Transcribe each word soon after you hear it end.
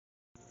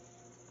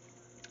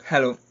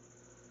Hello,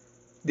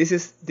 this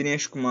is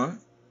Dinesh Kumar,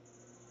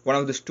 one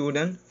of the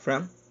students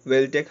from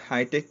Vtht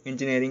High-Tech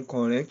Engineering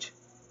College,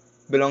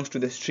 belongs to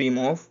the stream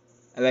of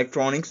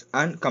Electronics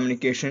and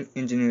Communication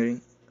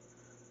Engineering.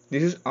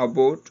 This is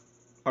about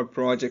our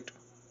project,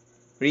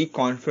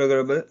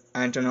 Re-Configurable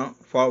Antenna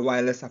for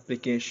Wireless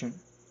Application.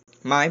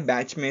 My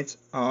batchmates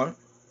are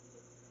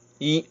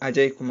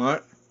Ajay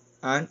Kumar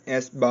and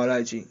S.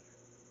 Balaji.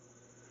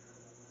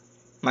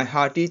 My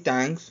hearty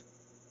thanks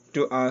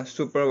to our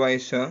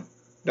supervisor,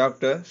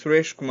 Dr.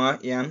 Suresh Kumar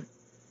M.,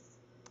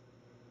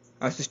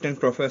 Assistant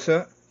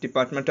Professor,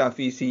 Department of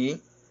ECE,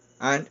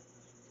 and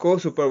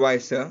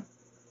Co-Supervisor,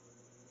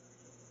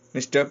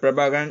 Mr.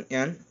 Prabhakaran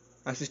N.,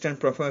 Assistant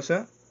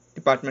Professor,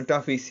 Department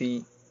of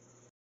ECE.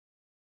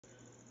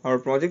 Our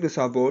project is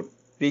about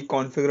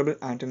reconfigurable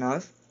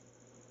antennas,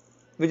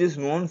 which is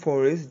known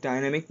for its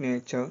dynamic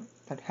nature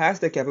that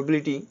has the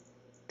capability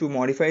to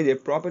modify their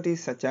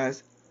properties such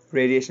as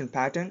radiation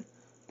pattern,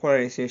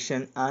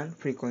 polarization, and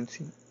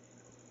frequency.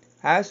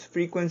 As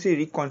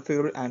frequency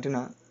reconfigurable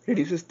antenna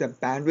reduces the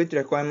bandwidth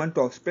requirement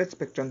of spread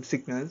spectrum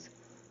signals,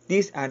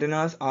 these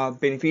antennas are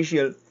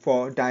beneficial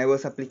for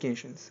diverse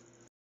applications.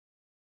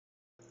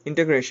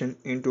 Integration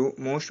into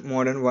most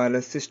modern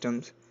wireless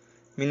systems,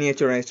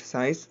 miniaturized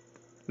size,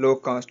 low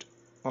cost,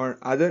 or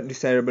other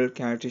desirable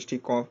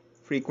characteristic of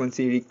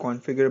frequency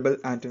reconfigurable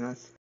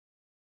antennas.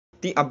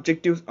 The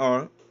objectives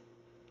are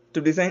to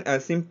design a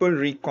simple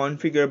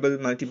reconfigurable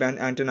multiband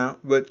antenna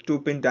with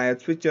 2-pin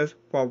diode switches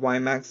for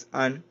WiMAX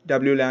and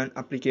WLAN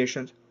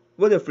applications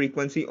with a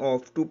frequency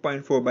of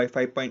 2.4 by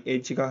 5.8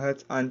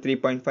 GHz and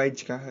 3.5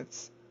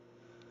 GHz.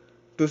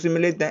 To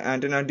simulate the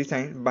antenna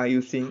design by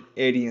using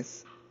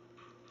ADS.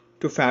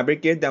 To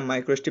fabricate the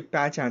microstrip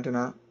patch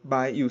antenna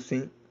by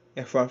using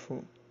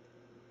FR4.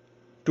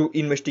 To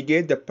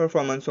investigate the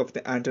performance of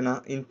the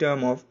antenna in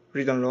terms of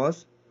return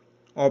loss,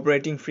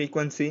 operating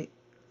frequency,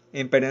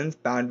 impedance,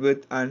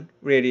 bandwidth, and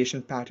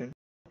radiation pattern.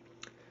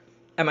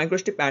 A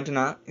microstrip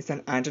antenna is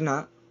an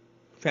antenna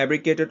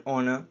fabricated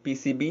on a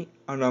PCB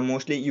and are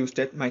mostly used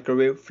at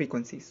microwave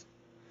frequencies.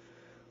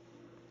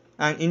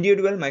 An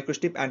individual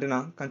microstrip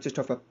antenna consists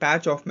of a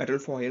patch of metal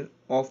foil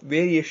of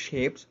various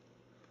shapes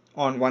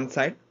on one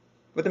side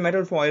with a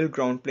metal foil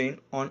ground plane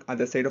on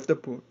other side of the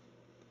board.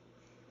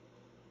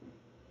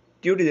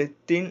 Due to the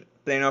thin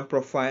planar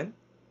profile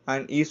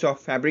and ease of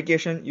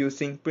fabrication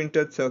using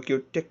printed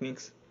circuit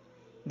techniques,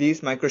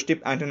 these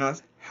microstrip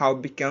antennas have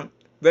become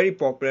very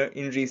popular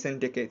in recent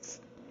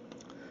decades.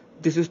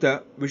 This is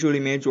the visual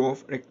image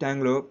of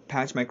rectangular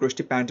patch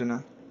microstrip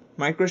antenna.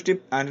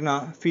 Microstrip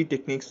antenna feed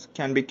techniques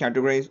can be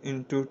categorized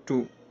into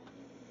two.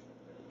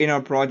 In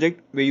our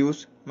project, we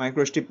use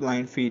microstrip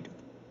line feed.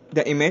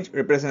 The image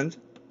represents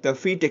the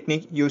feed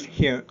technique used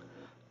here.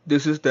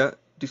 This is the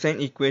design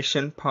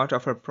equation part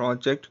of our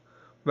project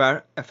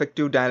where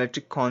effective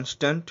dielectric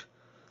constant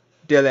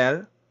del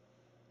L,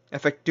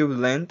 effective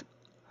length,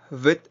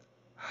 width,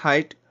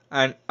 height,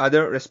 and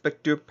other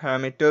respective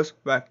parameters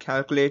were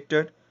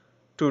calculated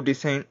to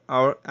design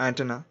our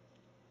antenna.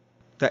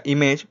 The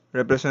image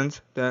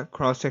represents the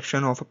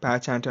cross-section of a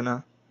patch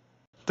antenna.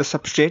 The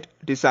substrate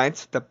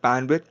decides the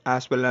bandwidth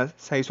as well as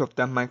size of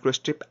the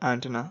microstrip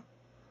antenna.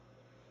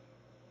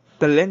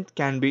 The length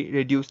can be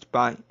reduced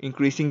by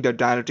increasing the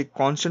dielectric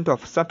constant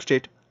of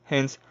substrate,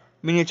 hence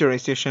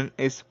miniaturization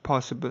is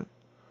possible.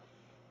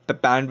 The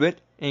bandwidth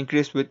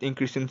increases with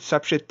increase in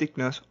substrate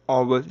thickness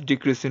or with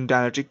decrease in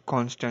dielectric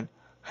constant.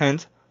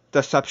 Hence, the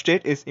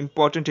substrate is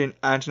important in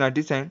antenna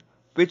design,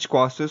 which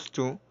causes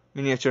to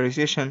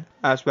miniaturization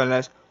as well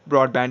as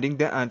broadbanding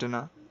the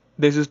antenna.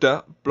 This is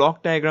the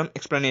block diagram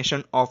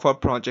explanation of our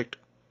project.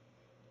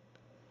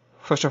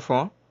 First of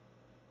all,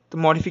 the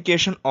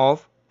modification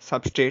of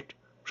substrate,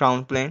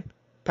 ground plane,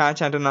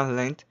 patch antenna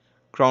length,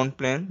 ground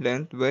plane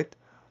length, width,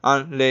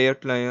 and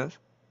layered layers,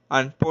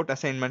 and port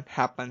assignment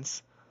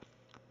happens.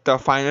 The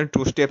final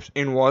two steps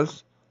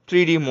involves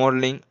 3D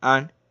modeling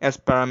and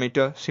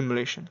S-parameter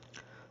simulation.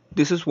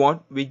 This is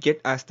what we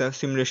get as the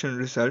simulation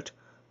result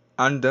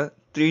and the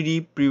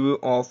 3D preview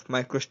of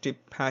microstrip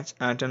patch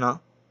antenna,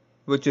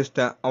 which is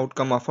the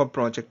outcome of our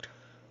project.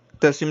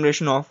 The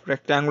simulation of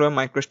rectangular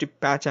microstrip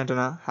patch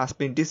antenna has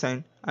been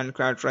designed and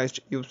characterized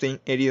using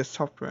ADS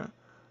software,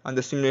 and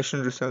the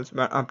simulation results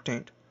were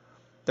obtained.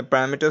 The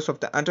parameters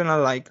of the antenna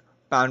like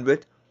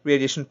bandwidth,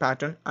 radiation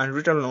pattern, and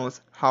return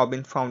loss have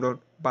been found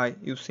out by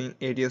using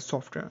ADS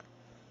software.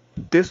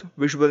 This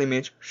visual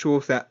image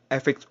shows the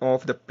effects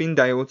of the pin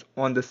diodes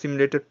on the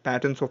simulated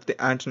patterns of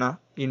the antenna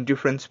in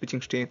different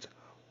switching states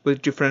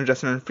with different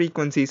resonant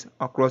frequencies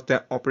across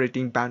the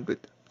operating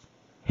bandwidth.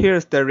 Here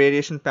is the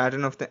radiation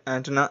pattern of the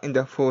antenna in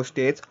the 4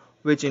 states,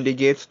 which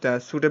indicates the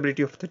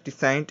suitability of the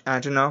designed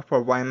antenna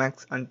for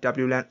WiMAX and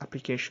WLAN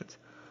applications.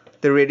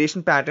 The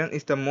radiation pattern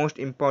is the most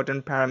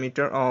important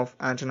parameter of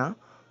antenna,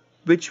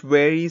 which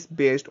varies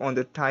based on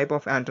the type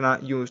of antenna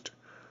used.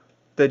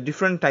 The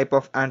different type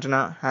of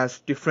antenna has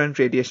different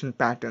radiation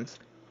patterns.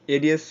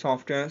 ADS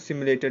software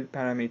simulated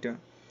parameter.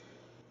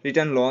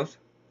 Return loss,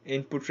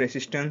 input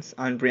resistance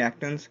and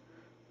reactance,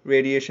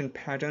 radiation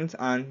patterns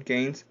and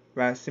gains,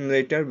 were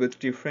simulated with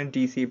different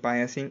DC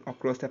biasing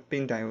across the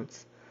pin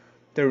diodes.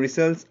 The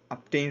results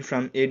obtained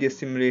from ADS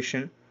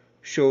simulation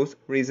shows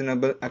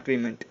reasonable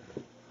agreement.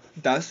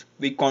 Thus,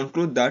 we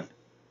conclude that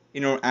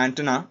in our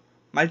antenna,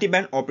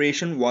 multiband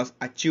operation was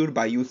achieved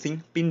by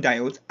using pin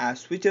diodes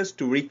as switches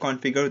to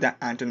reconfigure the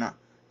antenna,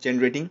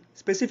 generating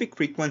specific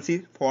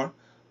frequencies for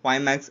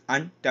WiMAX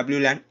and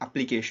WLAN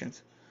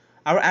applications.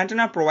 Our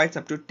antenna provides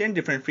up to 10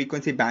 different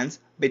frequency bands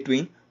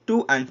between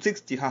 2 and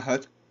 6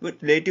 GHz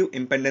with relative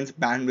impedance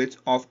bandwidths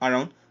of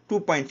around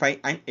 2.5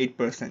 and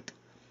 8%.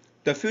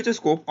 The future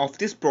scope of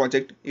this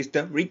project is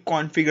the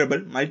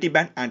reconfigurable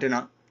multiband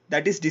antenna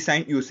that is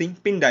designed using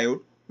pin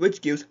diode,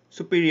 which gives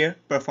superior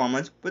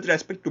performance with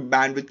respect to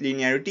bandwidth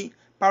linearity,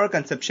 power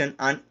consumption,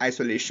 and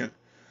isolation.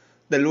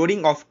 The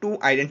loading of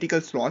two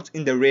identical slots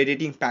in the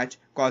radiating patch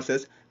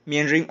causes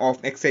meandering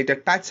of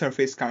excited patch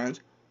surface currents,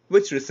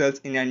 which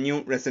results in a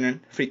new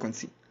resonant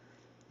frequency.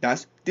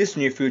 Thus, this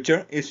new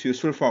feature is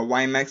useful for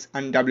WiMAX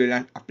and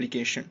WLAN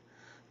application.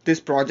 This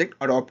project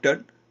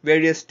adopted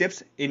various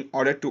steps in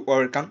order to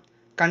overcome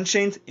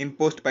constraints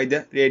imposed by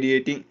the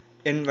radiating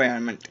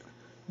environment.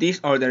 These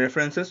are the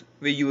references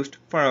we used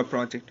for our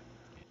project.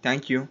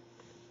 Thank you.